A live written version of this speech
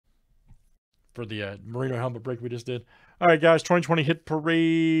for the Merino helmet break we just did. All right, guys, 2020 Hit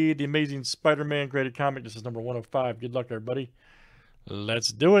Parade, the Amazing Spider-Man graded comic. This is number 105. Good luck, everybody. Let's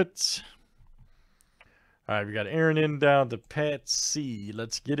do it. All right, we got Aaron in down to Pat C.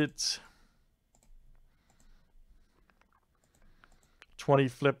 Let's get it. 20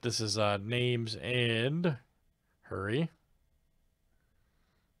 flip. This is names and hurry.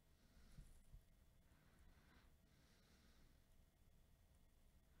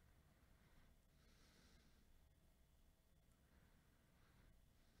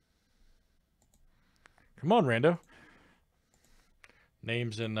 Come on, Rando.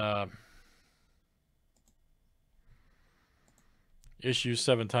 Names and issues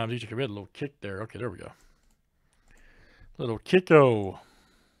 7 times each. Okay, we had a little kick there. Okay, there we go. Little kicko. All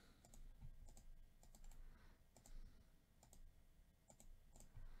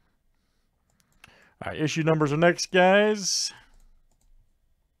right, issue numbers are next, guys.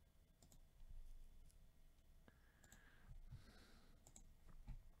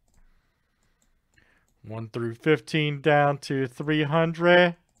 One through 15 down to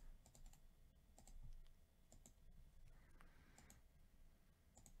 300.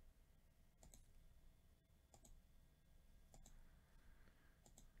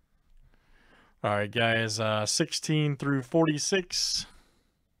 All right, guys, 16 through 46.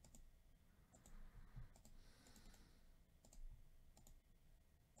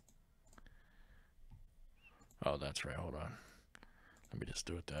 Oh, that's right. Hold on. Let me just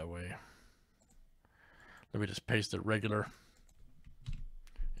do it that way. Let me just paste it regular.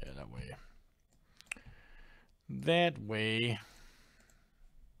 Yeah, that way. That way.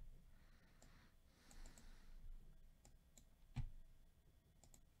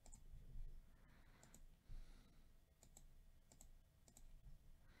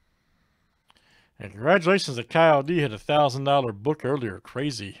 And congratulations to Kyle D. Hit $1,000 book earlier.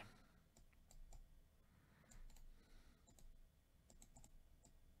 Crazy.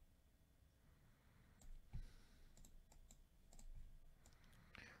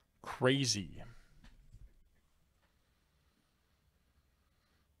 Crazy.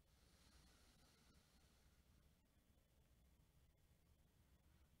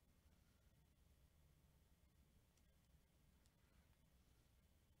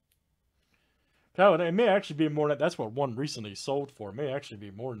 Kyle, it may actually be more than that. That's what one recently sold for. It may actually be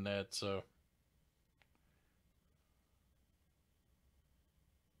more than that, so.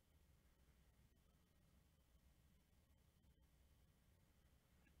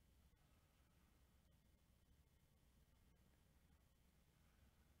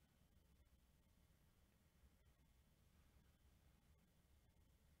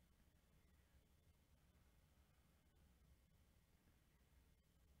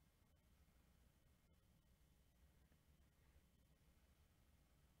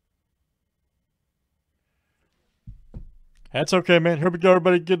 That's okay, man. Here we go,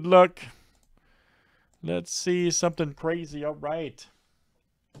 everybody. Good luck. Let's see something crazy. All right.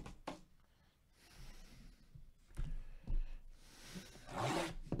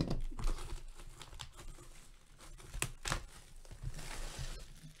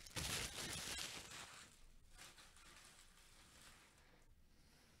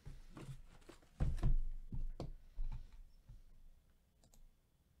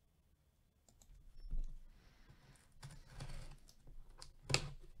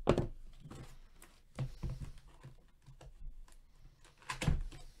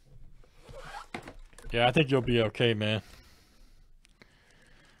 Yeah, I think you'll be okay, man.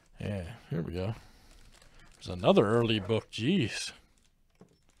 Yeah, here we go. There's another early book. Jeez.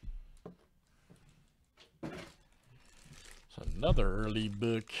 It's another early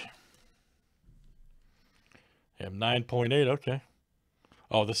book. Yeah, 9.8. Okay.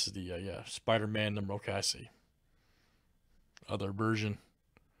 Oh, this is the yeah, Spider-Man number. Okay, I see. Other version.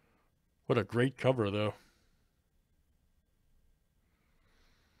 What a great cover, though.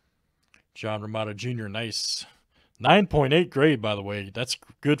 John Romita Jr. Nice. 9.8 grade, by the way. That's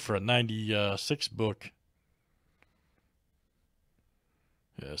good for a 96 book.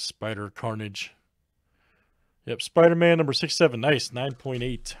 Yeah, Spider Carnage. Yep, Spider-Man number 67. Nice.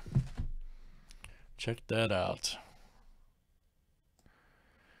 9.8. Check that out.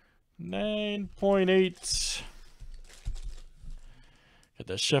 9.8. Got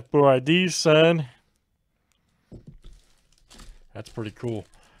that Chef Boo ID, son. That's pretty cool.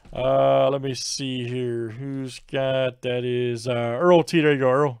 Let me see here. Who's got that? Is Earl T. There you go,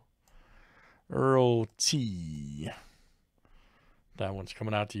 Earl. Earl T. That one's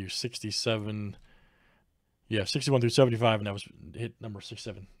coming out to you. 67. Yeah, 61 through 75, and that was hit number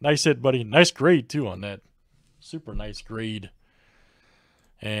 67. Nice hit, buddy. Nice grade, too, on that. Super nice grade.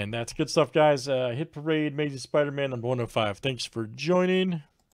 And that's good stuff, guys. Hit Parade, Amazing Spider-Man, number 105. Thanks for joining.